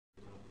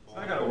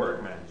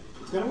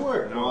gonna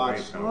work. No,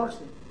 Watch. watch.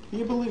 Can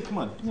you believe? Come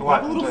on.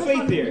 What? Have a little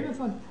faith here.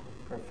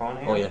 For a phone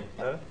hand? Oh yeah.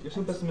 You're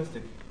so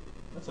pessimistic.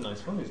 That's a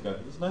nice phone he's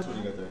got. That's a nice one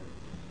you got there.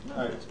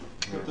 Alright,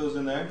 put those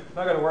in there. It's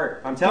not gonna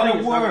work. I'm It's telling you,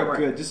 gonna it's not gonna work.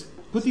 work. Good. Just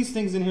put these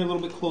things in here a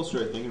little bit closer,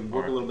 I think, and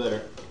work a little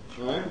better.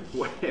 Alright?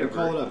 Whatever.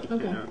 Call it up.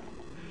 Okay.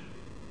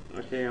 Yeah.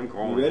 Okay, I'm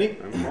calling. You ready?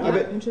 I'm I calling.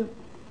 bet, Me too.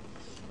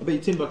 I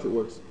bet you $10 it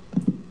works.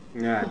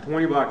 Yeah,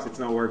 $20, it's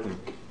not working.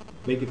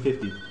 Make it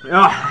 50.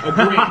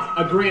 Ah.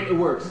 A grant, it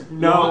works.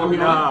 No, Are we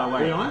no, on?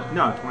 wait. Are we on?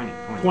 No, 20.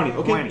 20.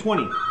 Okay,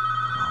 20.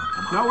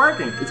 It's not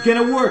working. It's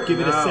gonna work. Give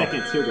it a No.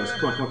 second. Here it goes.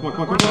 Come on, come on, come on,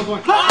 come on, come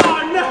on, come on.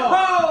 Oh,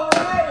 no!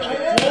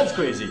 That's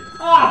crazy.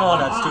 Oh,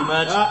 that's too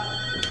much.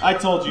 I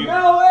told you.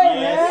 No way,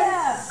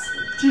 Yes.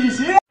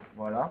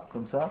 Voilà,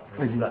 comme ça.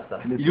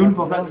 Il est où le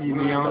portable? Il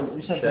met un...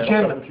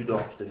 Michel, tu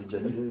dors, je t'avais déjà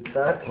dit.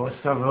 Tac. Oh,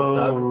 ça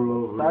va.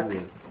 Tac.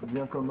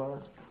 Bien comme un.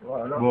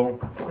 Voilà. Bon.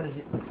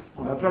 Vas-y.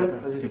 On appelle.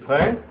 Tu es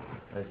prêt?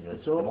 Vas-y,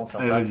 reste. Bon,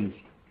 Allez, vas-y.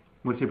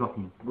 Moi, c'est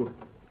parti. Go.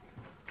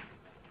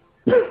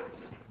 Je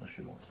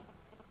suis bon.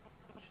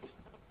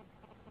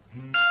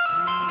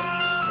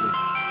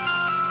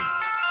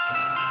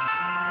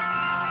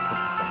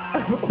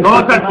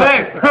 Non, ça le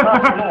fait.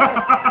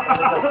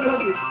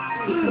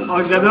 Oh,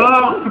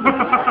 j'adore.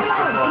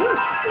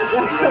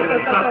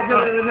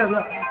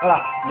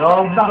 Voilà. Non,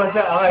 on bouge pas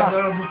ça. Arrête, non,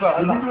 on bouge pas.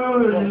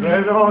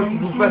 Mais non, tu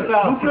bouges pas ça.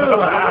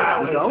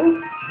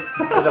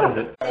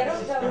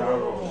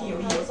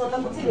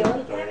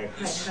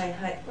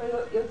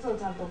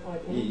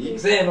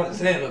せーの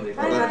せーので。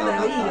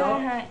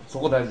そ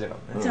こ大事だか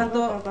ら。ちゃん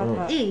と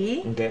い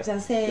い？じゃあ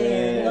せ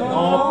ーの。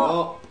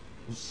の。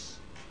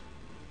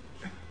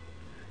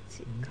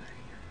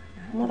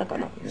まだか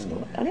な。ちょっと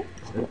待って。あれ？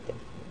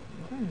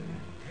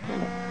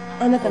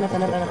あなた。あ、まだ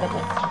私も。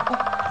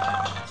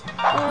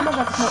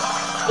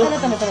あな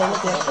た待ってよ。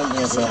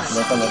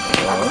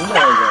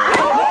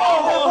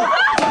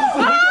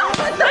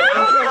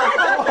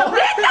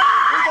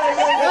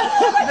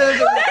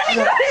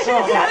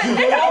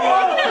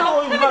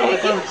出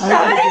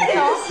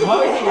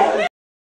た！